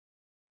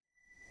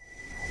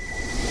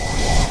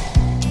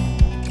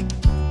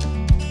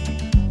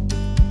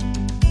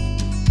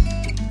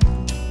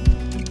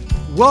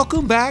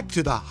Welcome back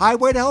to the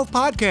Highway to Health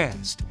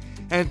Podcast.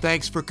 And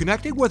thanks for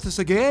connecting with us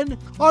again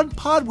on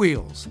Pod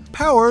Wheels,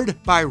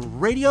 powered by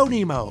Radio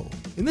Nemo.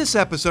 In this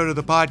episode of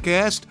the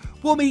podcast,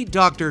 we'll meet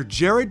Dr.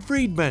 Jared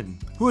Friedman,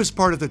 who is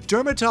part of the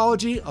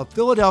Dermatology of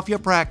Philadelphia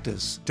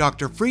practice.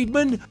 Dr.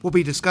 Friedman will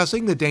be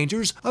discussing the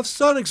dangers of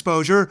sun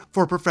exposure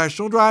for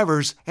professional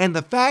drivers and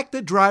the fact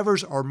that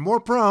drivers are more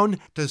prone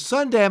to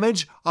sun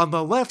damage on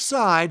the left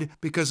side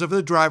because of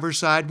the driver's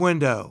side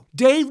window.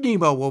 Dave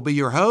Nemo will be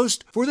your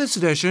host for this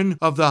edition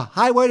of the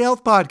Highway to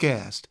Health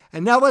Podcast.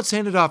 And now let's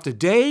hand it off to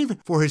Dave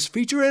for his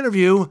feature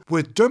interview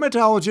with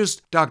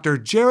dermatologist Dr.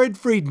 Jared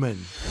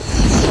Friedman.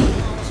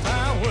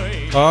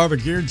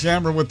 The gear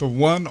jammer with the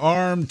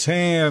one-arm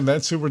tan.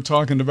 That's who we're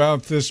talking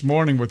about this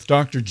morning with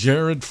Dr.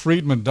 Jared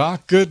Friedman.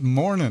 Doc, good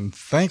morning.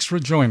 Thanks for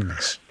joining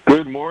us.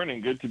 Good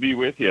morning. Good to be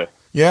with you.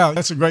 Yeah,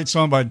 that's a great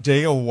song by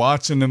Dale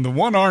Watson. And the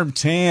one-arm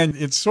tan,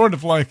 it's sort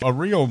of like a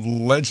real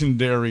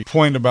legendary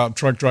point about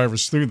truck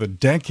drivers through the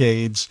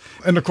decades.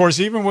 And, of course,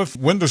 even with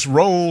windows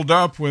rolled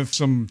up with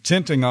some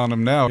tinting on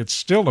them now, it's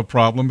still a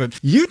problem. But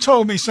you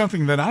told me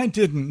something that I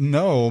didn't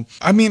know.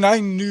 I mean, I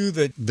knew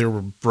that there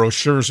were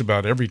brochures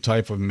about every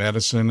type of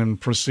medicine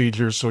and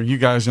procedure. So you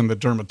guys in the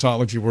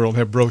dermatology world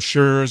have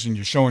brochures, and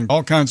you're showing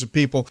all kinds of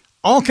people.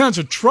 All kinds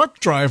of truck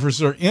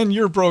drivers are in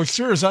your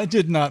brochures. I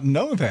did not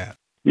know that.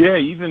 Yeah,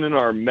 even in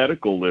our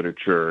medical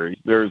literature,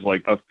 there's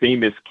like a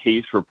famous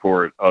case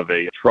report of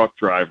a truck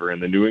driver in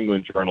the New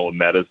England Journal of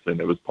Medicine.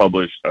 It was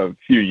published a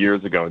few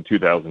years ago in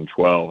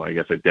 2012, I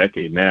guess a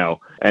decade now.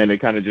 And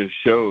it kind of just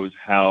shows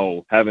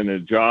how having a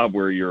job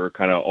where you're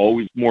kind of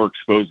always more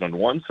exposed on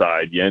one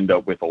side, you end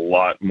up with a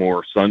lot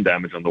more sun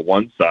damage on the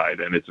one side.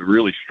 And it's a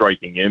really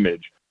striking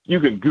image. You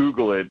can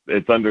Google it.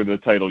 It's under the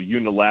title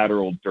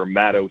Unilateral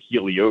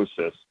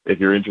Dermatoheliosis if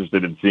you're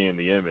interested in seeing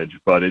the image,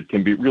 but it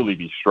can really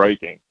be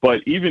striking.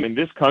 But even in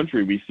this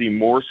country, we see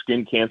more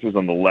skin cancers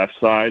on the left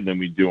side than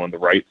we do on the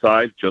right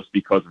side just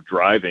because of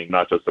driving,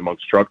 not just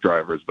amongst truck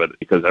drivers, but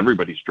because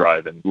everybody's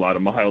driving a lot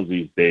of miles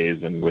these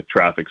days and with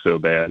traffic so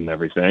bad and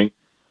everything.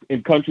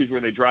 In countries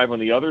where they drive on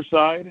the other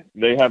side,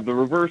 they have the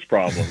reverse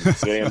problem.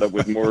 They end up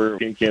with more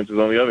skin cancers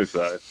on the other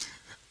side.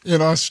 In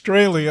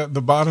Australia,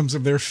 the bottoms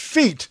of their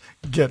feet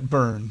get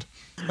burned.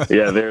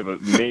 Yeah, they're the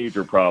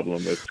major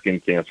problem with skin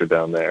cancer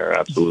down there.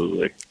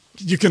 Absolutely.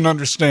 You can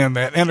understand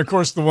that. And, of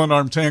course, the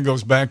one-arm tan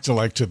goes back to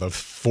the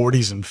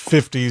 40s and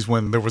 50s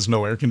when there was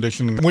no air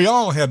conditioning. We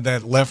all had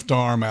that left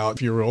arm out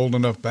if you were old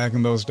enough back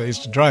in those days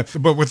to drive.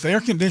 But with air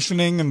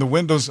conditioning and the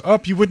windows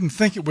up, you wouldn't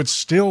think it would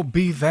still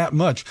be that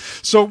much.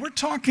 So we're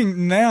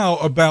talking now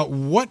about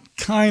what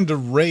kind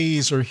of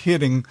rays are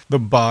hitting the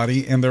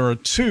body. And there are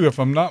two, if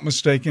I'm not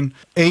mistaken,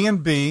 A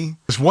and B.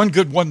 Is one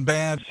good, one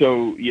bad?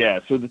 So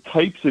the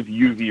types of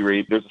UV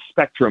rays, there's a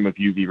spectrum of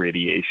UV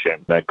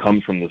radiation that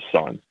comes from the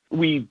sun.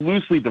 We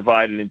loosely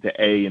divide it into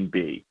A and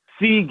B.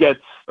 C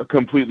gets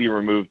completely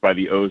removed by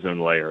the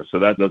ozone layer, so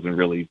that doesn't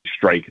really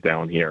strike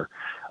down here.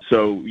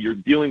 So you're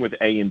dealing with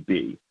A and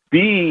B.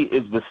 B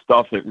is the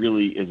stuff that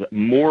really is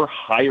more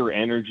higher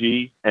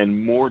energy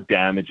and more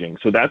damaging,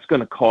 so that's going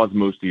to cause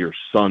most of your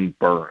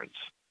sunburns.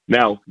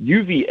 Now,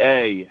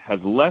 UVA has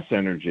less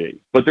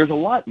energy, but there's a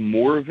lot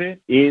more of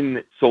it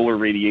in solar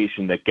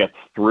radiation that gets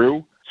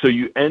through. So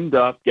you end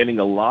up getting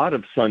a lot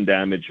of sun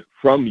damage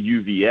from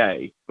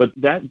UVA, but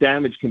that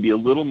damage can be a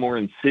little more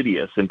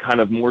insidious and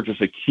kind of more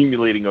just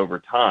accumulating over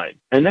time.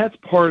 And that's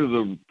part of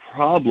the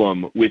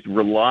problem with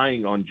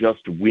relying on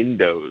just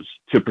windows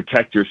to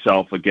protect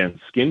yourself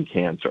against skin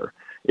cancer,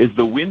 is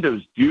the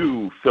windows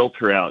do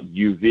filter out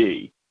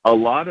UV. A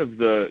lot of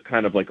the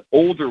kind of like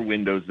older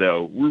windows,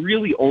 though, we're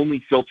really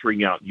only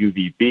filtering out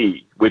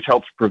UVB, which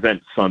helps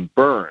prevent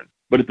sunburn.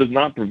 But it does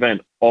not prevent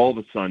all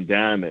the sun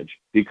damage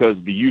because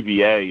the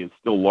UVA is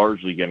still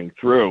largely getting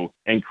through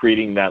and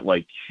creating that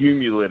like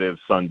cumulative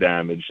sun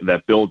damage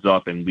that builds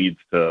up and leads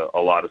to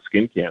a lot of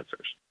skin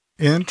cancers.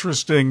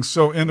 Interesting.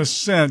 So in a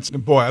sense,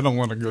 boy, I don't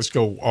want to just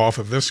go off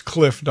of this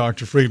cliff,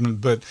 Dr. Friedman,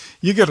 but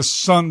you get a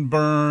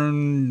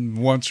sunburn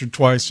once or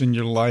twice in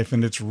your life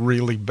and it's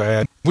really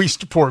bad. We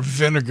used to pour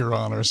vinegar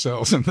on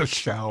ourselves in the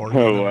shower.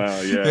 Oh, wow,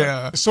 yeah.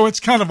 Yeah. So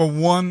it's kind of a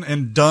one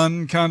and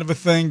done kind of a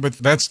thing, but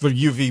that's the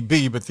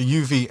UVB. But the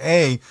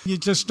UVA, you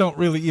just don't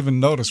really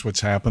even notice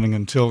what's happening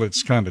until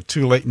it's kind of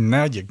too late. And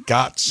now you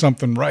got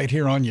something right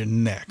here on your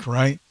neck,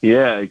 right?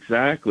 Yeah,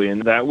 exactly.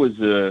 And that was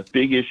a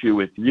big issue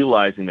with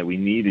realizing that we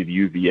needed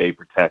UVA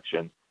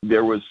protection.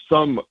 There was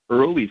some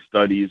early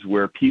studies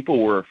where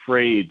people were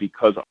afraid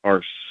because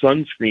our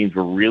sunscreens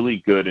were really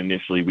good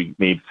initially. We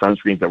made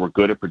sunscreens that were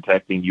good at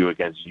protecting you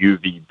against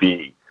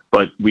UVB,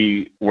 but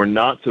we were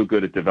not so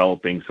good at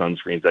developing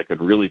sunscreens that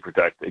could really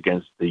protect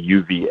against the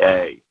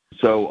UVA.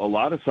 So a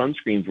lot of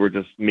sunscreens were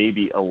just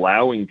maybe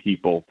allowing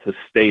people to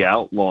stay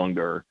out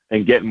longer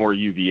and get more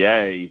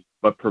UVA,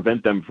 but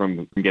prevent them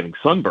from getting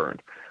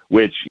sunburned,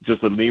 which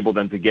just enabled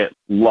them to get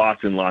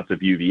lots and lots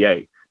of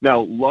UVA.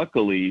 Now,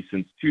 luckily,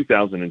 since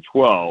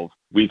 2012,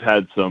 we've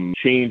had some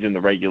change in the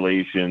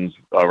regulations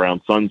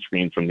around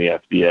sunscreen from the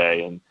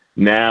FDA, and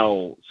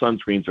Now,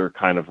 sunscreens are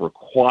kind of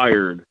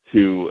required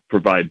to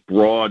provide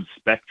broad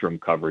spectrum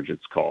coverage,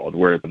 it's called,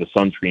 where the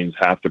sunscreens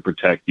have to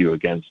protect you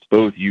against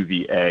both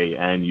UVA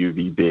and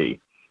UVB.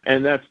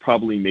 And that's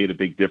probably made a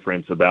big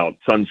difference about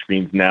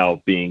sunscreens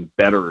now being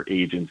better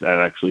agents at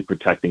actually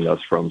protecting us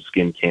from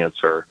skin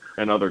cancer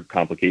and other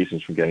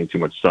complications from getting too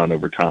much sun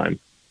over time.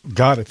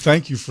 Got it.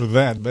 Thank you for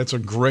that. That's a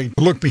great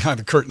look behind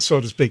the curtain,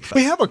 so to speak.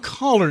 We have a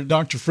caller,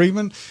 Dr.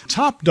 Friedman,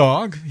 Top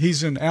Dog.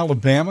 He's in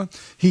Alabama.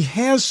 He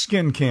has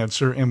skin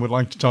cancer and would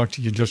like to talk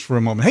to you just for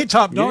a moment. Hey,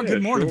 Top Dog,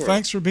 good morning. Sure.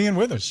 Thanks for being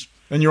with us.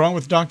 And you're on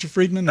with Dr.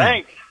 Friedman now.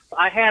 Thanks.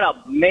 I had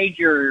a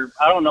major,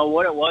 I don't know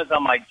what it was,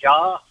 on my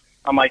jaw,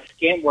 on my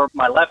skin where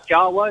my left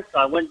jaw was. So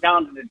I went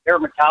down to the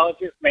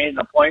dermatologist, made an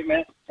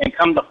appointment, and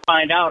come to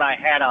find out I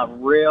had a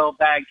real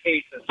bad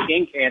case of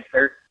skin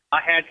cancer. I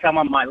had some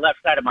on my left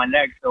side of my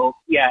neck, so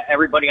yeah,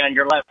 everybody on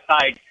your left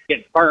side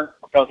gets burnt.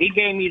 So he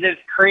gave me this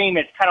cream.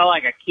 It's kind of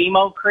like a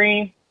chemo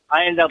cream.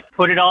 I ended up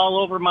putting it all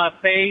over my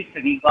face,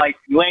 and he's like,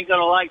 you ain't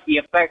going to like the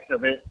effects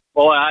of it.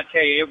 Boy, I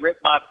tell you, it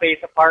ripped my face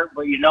apart,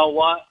 but you know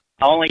what?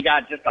 I only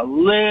got just a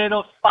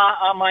little spot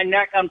on my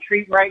neck I'm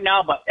treating right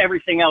now, but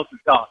everything else is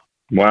gone.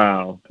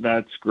 Wow,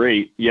 that's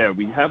great. Yeah,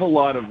 we have a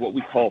lot of what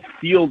we call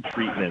field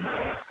treatments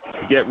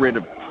to get rid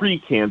of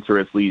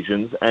precancerous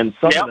lesions, and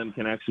some of them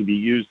can actually be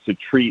used to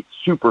treat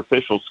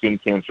superficial skin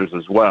cancers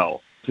as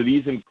well. So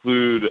these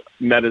include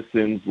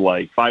medicines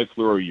like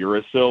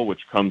 5-fluorouracil,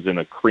 which comes in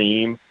a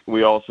cream.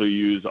 We also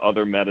use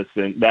other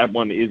medicine. That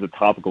one is a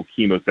topical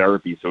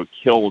chemotherapy, so it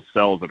kills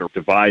cells that are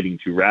dividing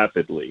too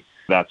rapidly.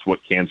 That's what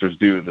cancers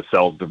do. The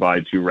cells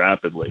divide too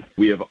rapidly.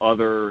 We have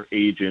other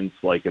agents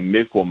like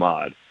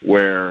imiquimod,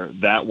 where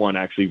that one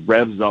actually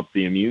revs up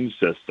the immune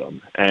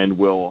system and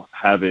will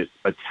have it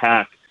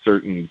attack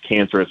certain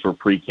cancerous or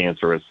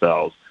precancerous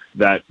cells.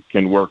 That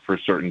can work for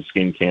certain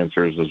skin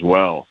cancers as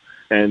well.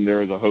 And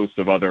there's a host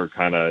of other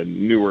kind of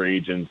newer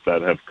agents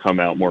that have come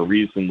out more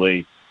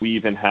recently. We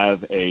even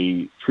have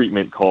a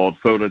treatment called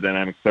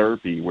photodynamic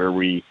therapy, where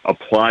we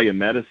apply a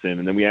medicine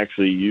and then we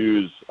actually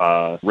use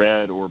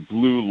red or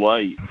blue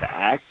light to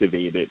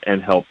activate it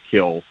and help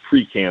kill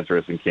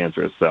precancerous and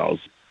cancerous cells.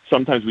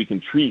 Sometimes we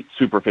can treat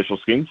superficial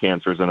skin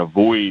cancers and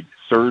avoid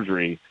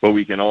surgery, but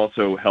we can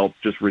also help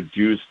just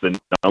reduce the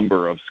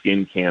number of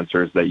skin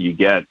cancers that you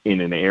get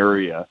in an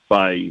area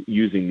by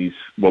using these,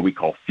 what we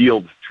call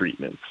field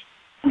treatments.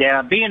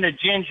 Yeah, being a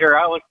ginger,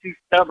 I was too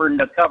stubborn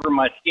to cover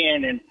my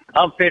skin, and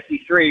I'm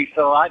 53,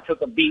 so I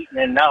took a beating,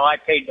 and now I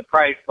paid the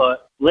price,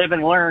 but live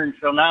and learn,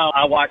 so now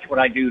I watch what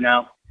I do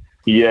now.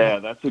 Yeah,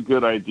 that's a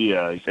good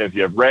idea. If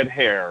you have red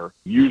hair,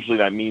 usually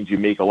that means you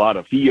make a lot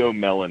of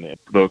pheomelanin,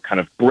 the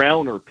kind of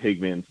browner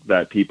pigments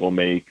that people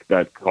make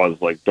that cause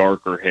like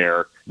darker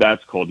hair.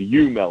 That's called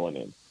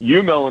eumelanin.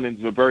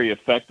 Eumelanin is very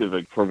effective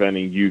at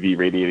preventing UV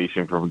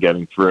radiation from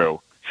getting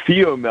through.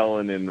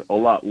 Pheomelanin, a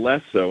lot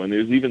less so, and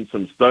there's even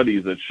some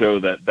studies that show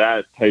that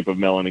that type of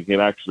melanin can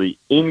actually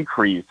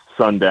increase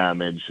sun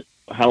damage,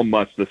 how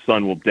much the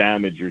sun will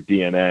damage your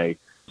DNA.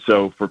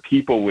 So for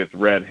people with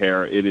red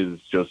hair, it is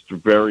just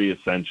very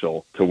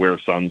essential to wear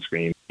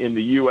sunscreen. In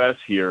the U.S.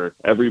 here,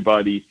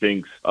 everybody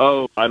thinks,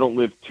 oh, I don't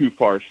live too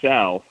far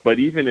south. But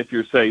even if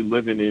you're, say,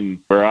 living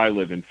in where I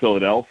live in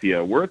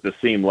Philadelphia, we're at the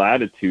same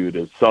latitude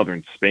as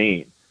southern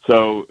Spain.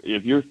 So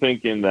if you're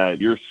thinking that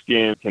your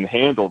skin can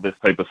handle this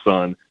type of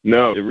sun,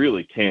 no, it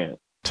really can't.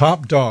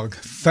 Top Dog,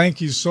 thank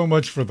you so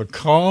much for the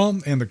call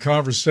and the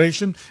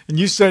conversation. And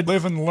you said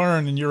live and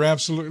learn, and you're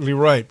absolutely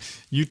right.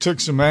 You took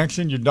some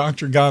action. Your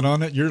doctor got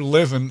on it. You're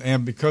living,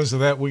 and because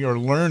of that, we are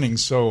learning.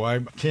 So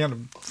I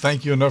can't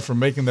thank you enough for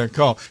making that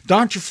call.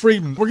 Dr.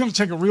 Friedman, we're going to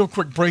take a real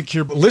quick break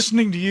here. But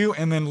listening to you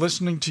and then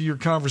listening to your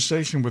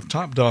conversation with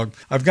Top Dog,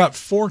 I've got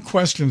 4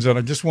 questions that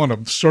I just want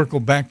to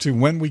circle back to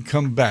when we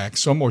come back.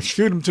 So I'm going to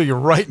shoot them to you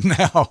right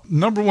now.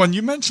 Number 1,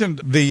 you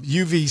mentioned the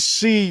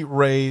UVC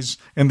rays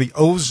and the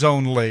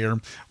ozone layer.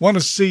 Want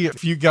to see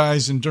if you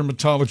guys in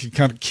dermatology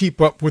kind of keep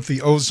up with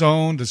the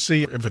ozone to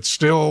see if it's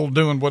still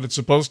doing what it's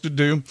supposed to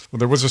do. Well,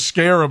 there was a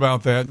scare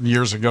about that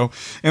years ago.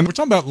 And we're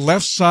talking about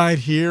left side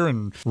here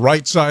and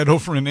right side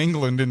over in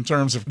England in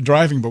terms of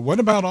driving. But what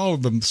about all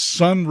of them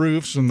sun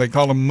roofs, and they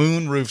call them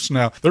moon roofs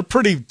now? They're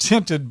pretty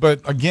tinted, but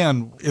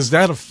again, is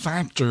that a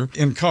factor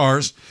in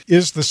cars?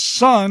 Is the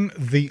sun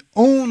the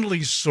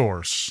only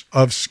source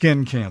of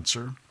skin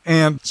cancer?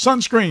 And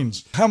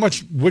sunscreens, how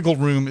much wiggle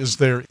room is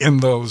there in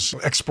those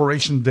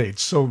expiration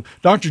dates? So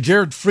Dr.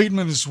 Jared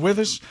Friedman is with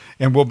us,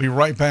 and we'll be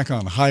right back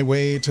on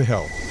Highway to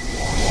Health.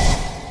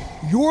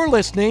 You're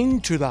listening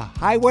to the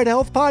Highway to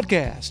Health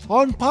podcast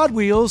on Pod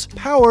Wheels,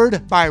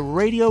 powered by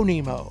Radio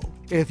Nemo.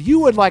 If you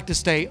would like to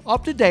stay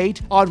up to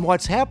date on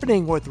what's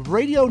happening with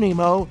Radio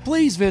Nemo,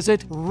 please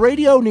visit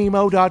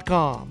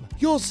radionemo.com.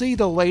 You'll see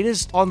the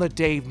latest on the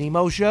Dave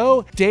Nemo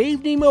Show,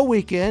 Dave Nemo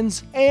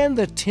Weekends, and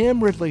the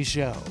Tim Ridley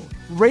Show.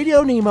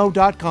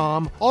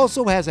 RadioNemo.com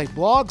also has a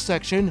blog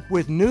section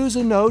with news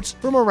and notes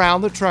from around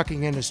the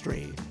trucking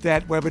industry.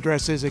 That web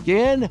address is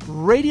again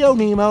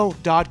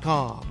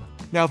RadioNemo.com.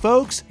 Now,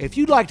 folks, if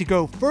you'd like to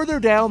go further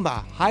down the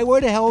highway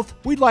to health,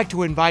 we'd like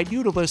to invite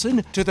you to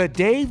listen to the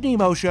Dave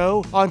Nemo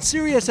Show on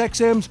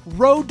SiriusXM's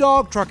Road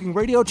Dog Trucking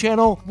Radio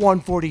Channel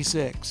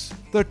 146.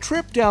 The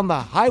trip down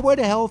the highway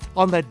to health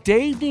on the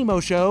Dave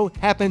Nemo Show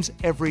happens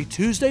every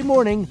Tuesday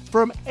morning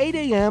from 8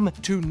 a.m.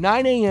 to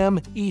 9 a.m.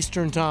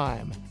 Eastern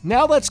Time.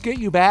 Now let's get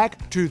you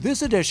back to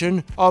this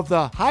edition of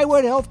the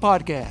Highway to Health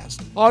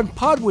Podcast on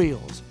Pod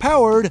Wheels,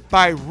 powered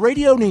by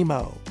Radio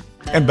Nemo.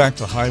 And back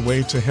to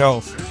Highway to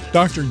Health.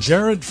 Dr.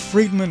 Jared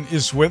Friedman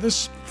is with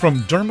us from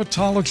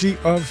Dermatology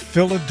of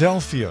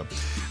Philadelphia.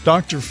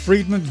 Dr.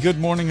 Friedman, good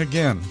morning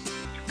again.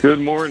 Good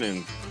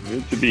morning.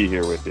 Good to be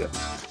here with you.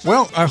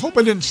 Well, I hope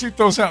I didn't shoot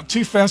those out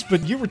too fast,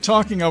 but you were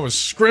talking, I was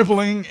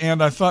scribbling,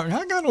 and I thought,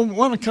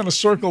 want to kind of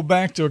circle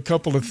back to a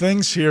couple of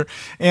things here.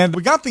 And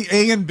we got the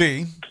A and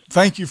B.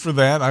 Thank you for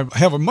that. I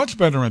have a much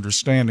better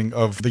understanding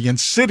of the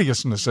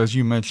insidiousness, as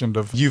you mentioned,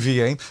 of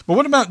UVA. But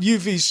what about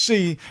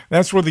UVC?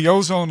 That's where the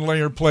ozone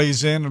layer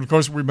plays in. And, of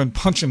course, we've been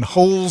punching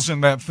holes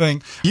in that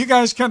thing. You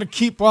guys kind of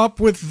keep up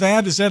with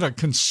that? Is that a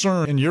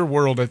concern in your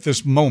world at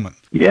this moment?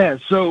 Yeah,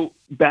 so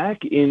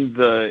back in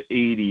the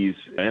 80s,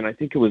 and I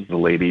think it was the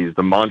late 80s,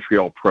 the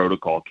Montreal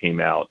Protocol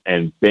came out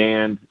and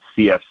banned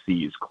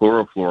CFCs,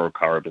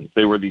 chlorofluorocarbons.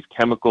 They were these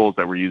chemicals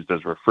that were used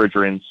as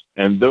refrigerants,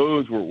 and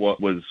those were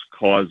what was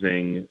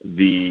causing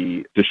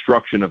the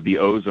destruction of the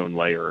ozone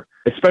layer,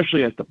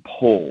 especially at the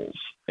poles,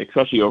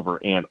 especially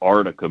over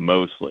Antarctica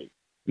mostly.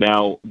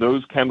 Now,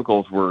 those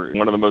chemicals were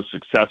one of the most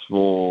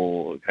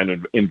successful kind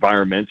of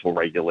environmental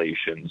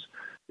regulations,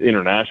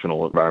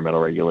 international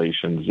environmental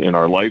regulations in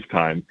our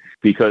lifetime,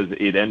 because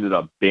it ended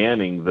up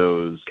banning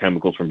those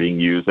chemicals from being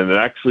used, and it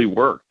actually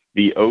worked.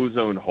 The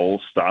ozone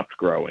hole stopped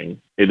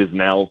growing. It has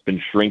now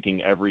been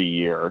shrinking every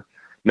year.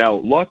 Now,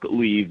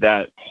 luckily,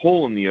 that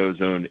hole in the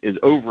ozone is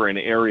over an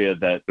area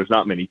that there's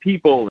not many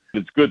people.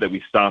 It's good that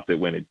we stopped it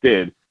when it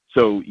did.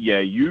 So,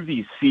 yeah,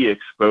 UVC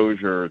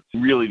exposure,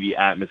 really the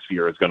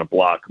atmosphere is going to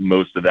block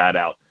most of that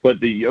out. But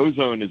the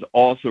ozone is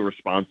also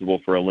responsible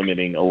for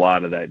eliminating a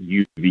lot of that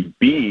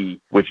UVB,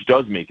 which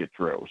does make it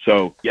through.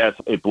 So, yes,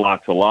 it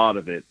blocks a lot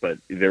of it, but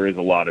there is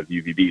a lot of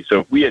UVB.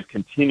 So if we had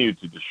continued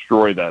to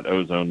destroy that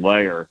ozone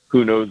layer,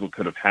 who knows what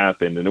could have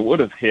happened? And it would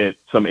have hit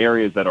some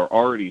areas that are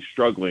already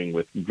struggling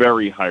with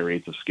very high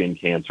rates of skin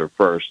cancer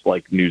first,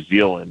 like New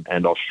Zealand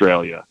and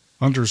Australia.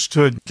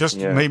 Understood. Just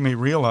made me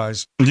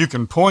realize you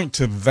can point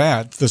to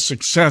that, the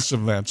success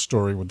of that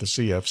story with the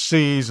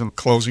CFCs and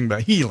closing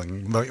the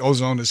healing, the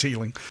ozone is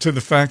healing, to the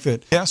fact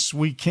that, yes,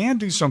 we can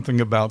do something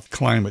about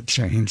climate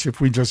change if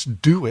we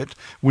just do it.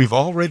 We've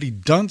already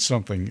done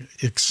something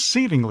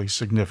exceedingly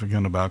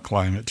significant about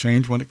climate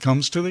change when it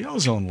comes to the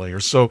ozone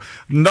layer. So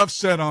enough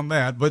said on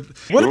that. But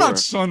what about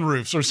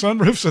sunroofs? Are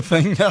sunroofs a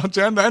thing now,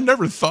 Jen? I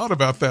never thought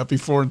about that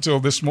before until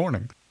this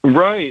morning.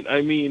 Right.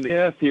 I mean,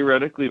 yeah,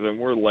 theoretically, the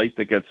more light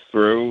that gets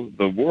through,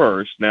 the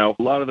worse. Now,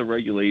 a lot of the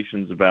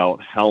regulations about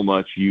how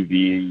much UV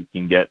you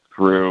can get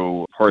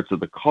through parts of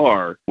the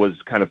car was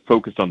kind of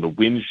focused on the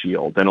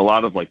windshield. And a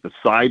lot of like the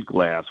side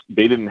glass,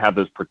 they didn't have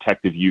those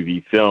protective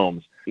UV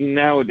films.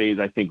 Nowadays,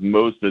 I think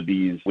most of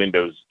these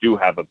windows do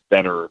have a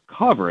better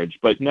coverage,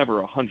 but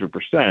never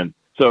 100%.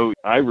 So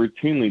I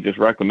routinely just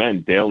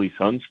recommend daily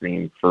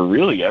sunscreen for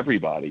really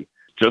everybody,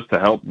 just to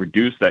help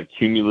reduce that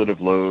cumulative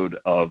load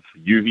of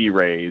UV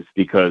rays,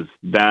 because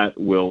that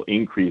will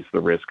increase the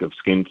risk of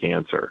skin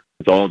cancer.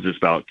 It's all just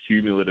about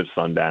cumulative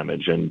sun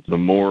damage, and the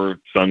more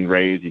sun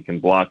rays you can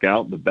block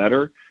out, the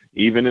better.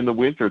 Even in the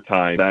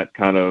wintertime, that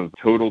kind of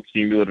total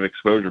cumulative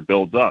exposure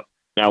builds up.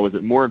 Now, is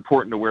it more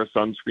important to wear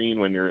sunscreen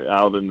when you're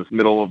out in the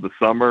middle of the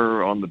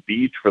summer on the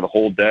beach for the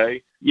whole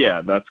day?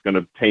 Yeah, that's going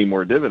to pay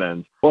more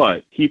dividends.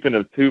 But keeping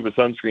a tube of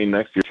sunscreen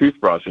next to your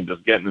toothbrush and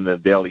just getting in the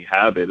daily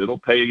habit, it'll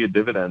pay you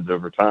dividends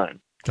over time.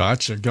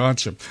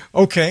 Gotcha.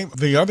 Okay,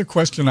 the other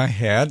question I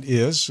had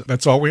is,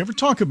 that's all we ever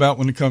talk about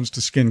when it comes to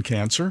skin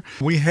cancer.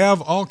 We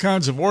have all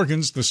kinds of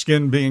organs, the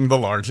skin being the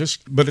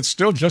largest, but it's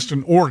still just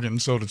an organ,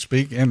 so to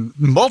speak, and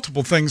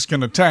multiple things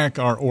can attack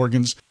our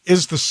organs.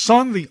 Is the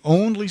sun the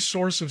only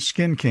source of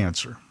skin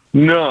cancer?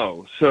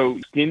 No. So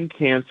skin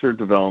cancer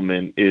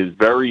development is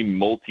very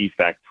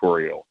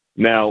multifactorial.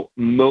 Now,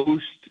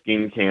 most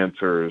skin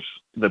cancers,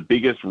 the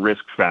biggest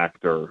risk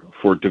factor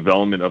for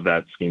development of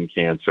that skin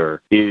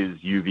cancer is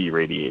UV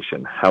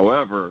radiation.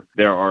 However,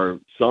 there are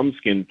some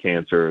skin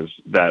cancers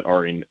that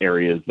are in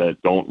areas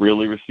that don't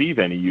really receive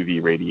any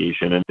UV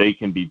radiation, and they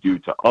can be due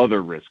to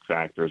other risk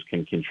factors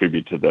can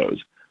contribute to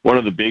those. One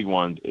of the big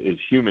ones is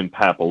human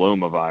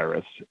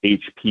papillomavirus,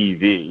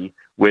 HPV,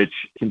 which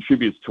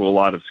contributes to a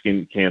lot of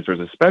skin cancers,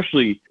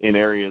 especially in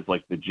areas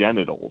like the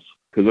genitals,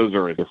 because those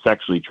are a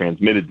sexually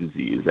transmitted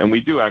disease. And we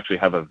do actually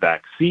have a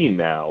vaccine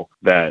now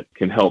that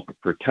can help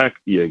protect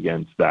you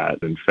against that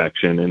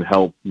infection and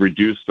help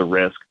reduce the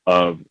risk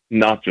of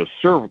not just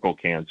cervical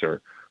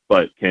cancer,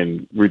 but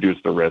can reduce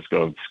the risk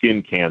of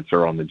skin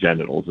cancer on the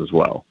genitals as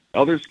well.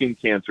 Other skin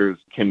cancers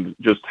can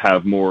just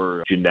have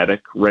more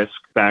genetic risk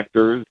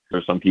factors.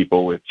 There's some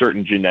people with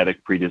certain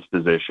genetic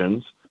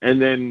predispositions. And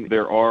then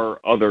there are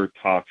other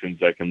toxins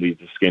that can lead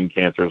to skin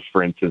cancers.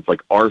 For instance,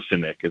 like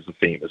arsenic is a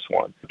famous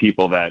one.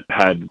 People that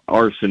had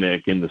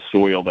arsenic in the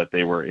soil that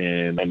they were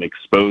in and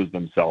exposed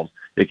themselves,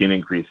 it can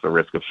increase the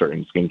risk of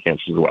certain skin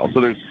cancers as well.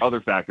 So there's other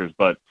factors,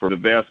 but for the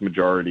vast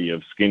majority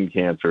of skin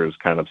cancers,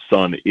 kind of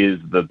sun is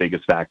the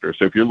biggest factor.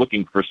 So if you're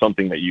looking for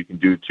something that you can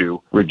do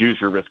to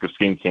reduce your risk of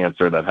skin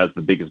cancer that has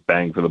the biggest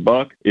bang for the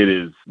buck, it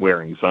is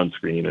wearing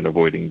sunscreen and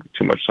avoiding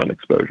too much sun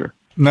exposure.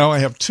 Now I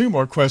have two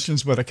more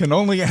questions, but I can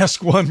only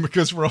ask one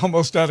because we're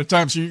almost out of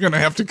time. So you're going to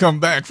have to come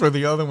back for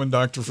the other one,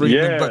 Dr.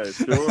 Friedman. Yeah, but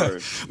sure.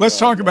 Let's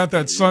talk about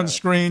that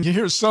sunscreen. You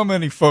hear so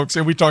many folks,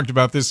 and we talked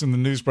about this in the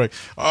news break.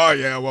 Oh,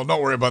 yeah, well,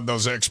 don't worry about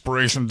those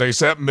expiration dates.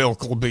 That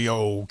milk will be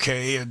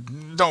okay.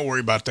 And don't worry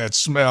about that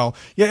smell.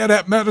 Yeah,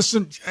 that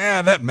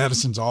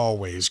medicine's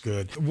always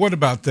good. What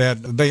about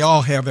that? They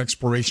all have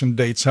expiration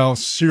dates. How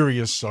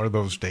serious are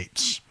those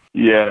dates?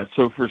 Yeah,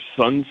 so for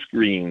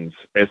sunscreens,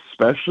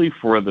 especially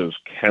for those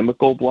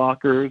chemical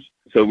blockers,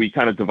 so we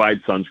kind of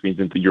divide sunscreens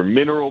into your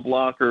mineral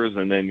blockers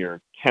and then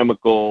your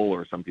chemical,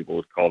 or some people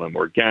would call them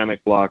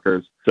organic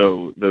blockers.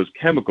 So those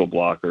chemical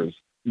blockers,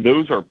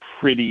 those are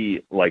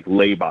pretty like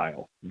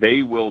labile.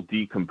 They will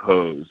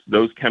decompose.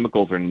 Those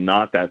chemicals are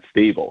not that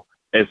stable,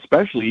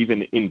 especially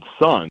even in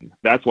sun.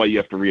 That's why you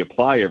have to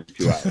reapply every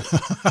 2 hours.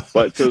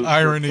 But so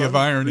irony of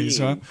ironies,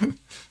 huh?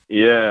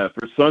 Yeah,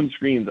 for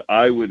sunscreens,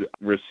 I would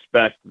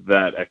respect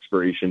that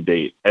expiration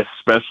date,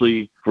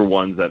 especially for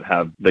ones that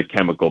have the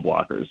chemical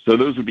blockers. So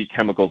those would be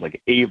chemicals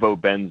like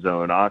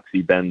avobenzone,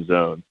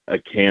 oxybenzone,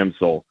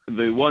 Camsyl.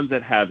 The ones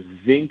that have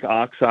zinc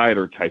oxide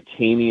or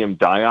titanium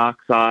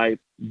dioxide,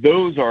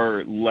 those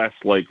are less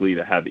likely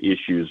to have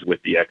issues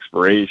with the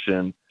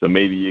expiration. So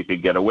maybe you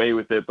could get away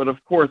with it. But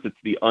of course, it's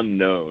the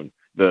unknown.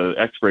 The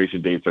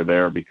expiration dates are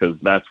there because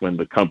that's when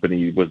the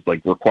company was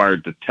like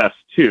required to test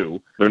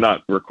too. They're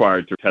not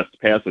required to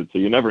test past it. So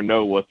you never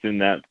know what's in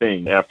that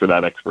thing after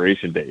that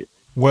expiration date.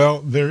 Well,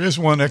 there is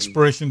one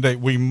expiration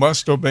date we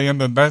must obey, and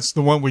that's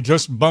the one we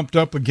just bumped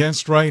up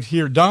against right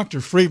here.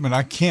 Dr. Friedman,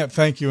 I can't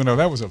thank you enough.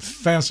 That was a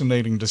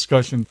fascinating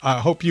discussion.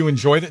 I hope you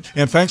enjoyed it,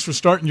 and thanks for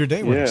starting your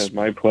day with us. Yeah,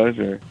 my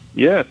pleasure.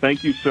 Yeah,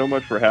 thank you so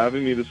much for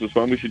having me. This was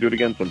fun. We should do it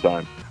again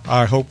sometime.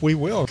 I hope we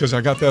will, because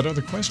I got that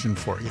other question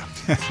for you.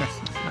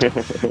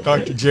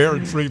 Dr.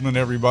 Jared Friedman,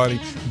 everybody.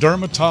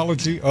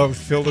 Dermatology of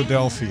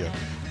Philadelphia.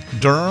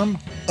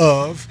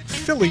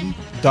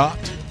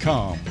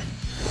 dermofphilly.com.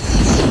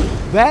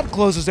 That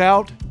closes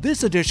out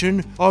this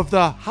edition of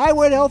the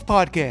Highway to Health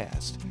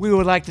Podcast. We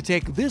would like to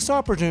take this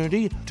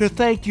opportunity to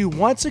thank you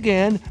once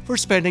again for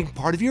spending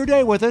part of your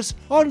day with us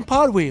on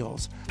Pod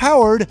Wheels,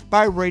 powered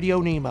by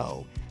Radio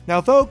Nemo. Now,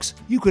 folks,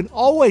 you can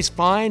always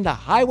find the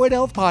Highway to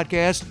Health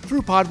Podcast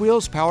through Pod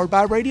Wheels, powered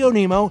by Radio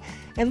Nemo.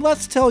 And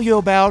let's tell you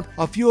about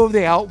a few of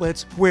the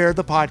outlets where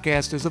the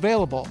podcast is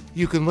available.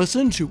 You can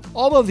listen to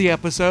all of the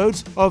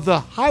episodes of the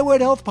Highway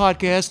to Health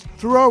Podcast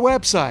through our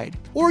website,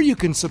 or you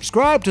can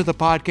subscribe to the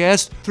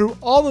podcast through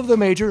all of the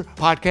major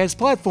podcast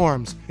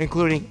platforms,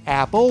 including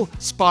Apple,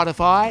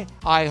 Spotify,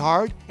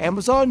 iHeart,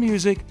 Amazon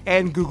Music,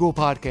 and Google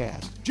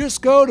Podcast.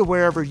 Just go to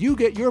wherever you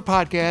get your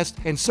podcast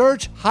and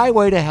search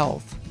Highway to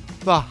Health.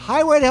 The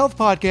Highway to Health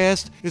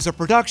Podcast is a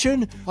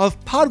production of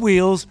Pod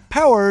Wheels,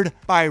 powered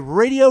by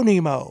Radio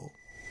Nemo.